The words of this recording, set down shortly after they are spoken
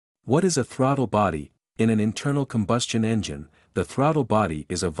What is a throttle body? In an internal combustion engine, the throttle body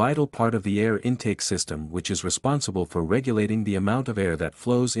is a vital part of the air intake system which is responsible for regulating the amount of air that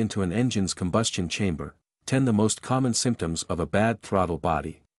flows into an engine's combustion chamber. 10 The most common symptoms of a bad throttle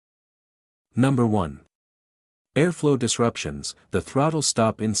body. Number 1. Airflow disruptions. The throttle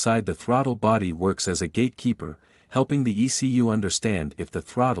stop inside the throttle body works as a gatekeeper, helping the ECU understand if the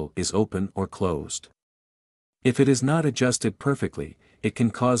throttle is open or closed. If it is not adjusted perfectly, it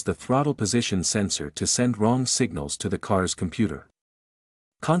can cause the throttle position sensor to send wrong signals to the car's computer.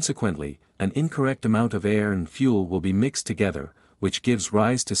 Consequently, an incorrect amount of air and fuel will be mixed together, which gives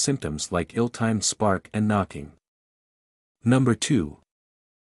rise to symptoms like ill-timed spark and knocking. Number 2.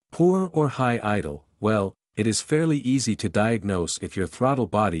 Poor or high idle. Well, it is fairly easy to diagnose if your throttle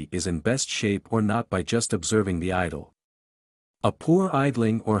body is in best shape or not by just observing the idle. A poor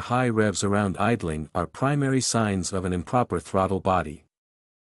idling or high revs around idling are primary signs of an improper throttle body.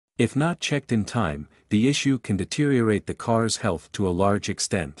 If not checked in time, the issue can deteriorate the car's health to a large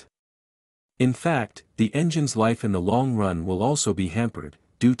extent. In fact, the engine's life in the long run will also be hampered,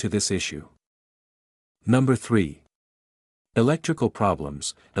 due to this issue. Number 3. Electrical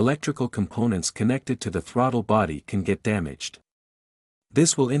problems. Electrical components connected to the throttle body can get damaged.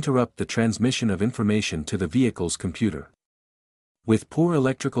 This will interrupt the transmission of information to the vehicle's computer. With poor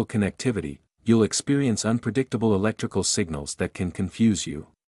electrical connectivity, you'll experience unpredictable electrical signals that can confuse you.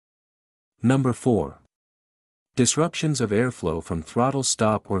 Number 4. Disruptions of airflow from throttle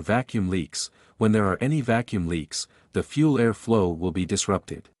stop or vacuum leaks. When there are any vacuum leaks, the fuel air flow will be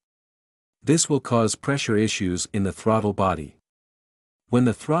disrupted. This will cause pressure issues in the throttle body. When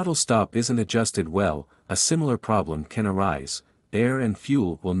the throttle stop isn't adjusted well, a similar problem can arise. Air and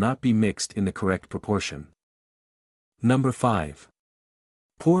fuel will not be mixed in the correct proportion. Number 5.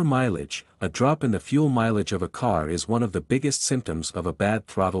 Poor mileage. A drop in the fuel mileage of a car is one of the biggest symptoms of a bad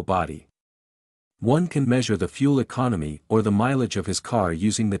throttle body. One can measure the fuel economy or the mileage of his car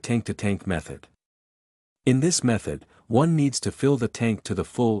using the tank-to-tank method. In this method, one needs to fill the tank to the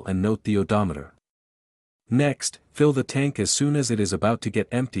full and note the odometer. Next, fill the tank as soon as it is about to get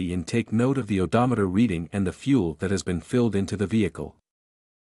empty and take note of the odometer reading and the fuel that has been filled into the vehicle.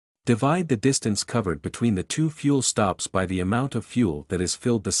 Divide the distance covered between the two fuel stops by the amount of fuel that is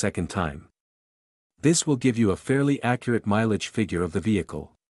filled the second time. This will give you a fairly accurate mileage figure of the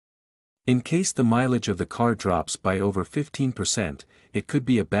vehicle. In case the mileage of the car drops by over 15%, it could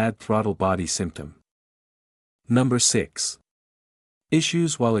be a bad throttle body symptom. Number 6.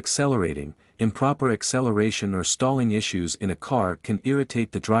 Issues while accelerating. Improper acceleration or stalling issues in a car can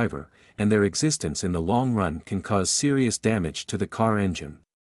irritate the driver, and their existence in the long run can cause serious damage to the car engine.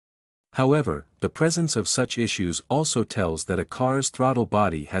 However, the presence of such issues also tells that a car's throttle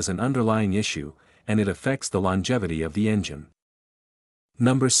body has an underlying issue, and it affects the longevity of the engine.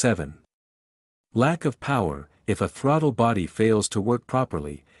 Number 7. Lack of power. If a throttle body fails to work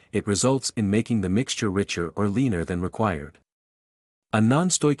properly, it results in making the mixture richer or leaner than required. A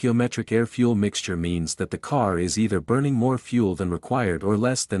non-stoichiometric air-fuel mixture means that the car is either burning more fuel than required or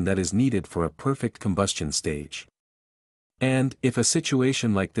less than that is needed for a perfect combustion stage. And, if a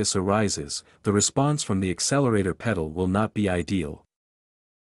situation like this arises, the response from the accelerator pedal will not be ideal.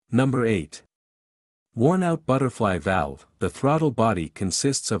 Number 8. Worn-out butterfly valve. The throttle body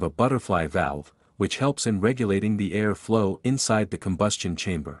consists of a butterfly valve, which helps in regulating the air flow inside the combustion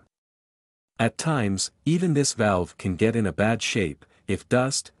chamber. At times, even this valve can get in a bad shape, if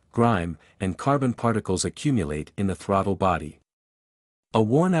dust, grime, and carbon particles accumulate in the throttle body. A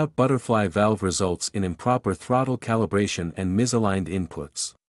worn-out butterfly valve results in improper throttle calibration and misaligned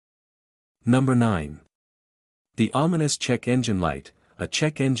inputs. Number 9. The ominous check engine light. A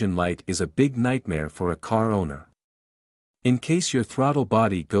check engine light is a big nightmare for a car owner. In case your throttle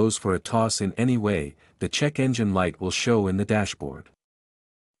body goes for a toss in any way, the check engine light will show in the dashboard.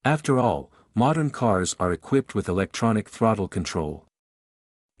 After all, modern cars are equipped with electronic throttle control.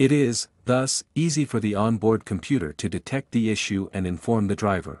 It is, thus, easy for the onboard computer to detect the issue and inform the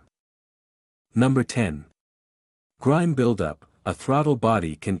driver. Number 10. Grime buildup. A throttle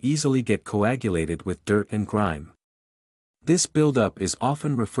body can easily get coagulated with dirt and grime. This buildup is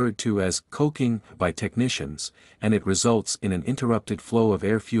often referred to as coking by technicians, and it results in an interrupted flow of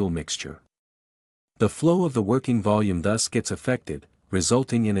air-fuel mixture. The flow of the working volume thus gets affected,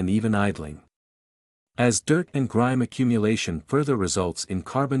 resulting in uneven idling. As dirt and grime accumulation further results in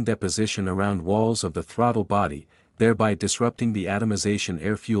carbon deposition around walls of the throttle body, thereby disrupting the atomization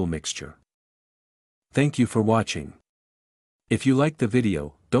air-fuel mixture. Thank you for watching. If you liked the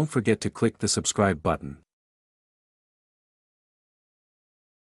video, don't forget to click the subscribe button.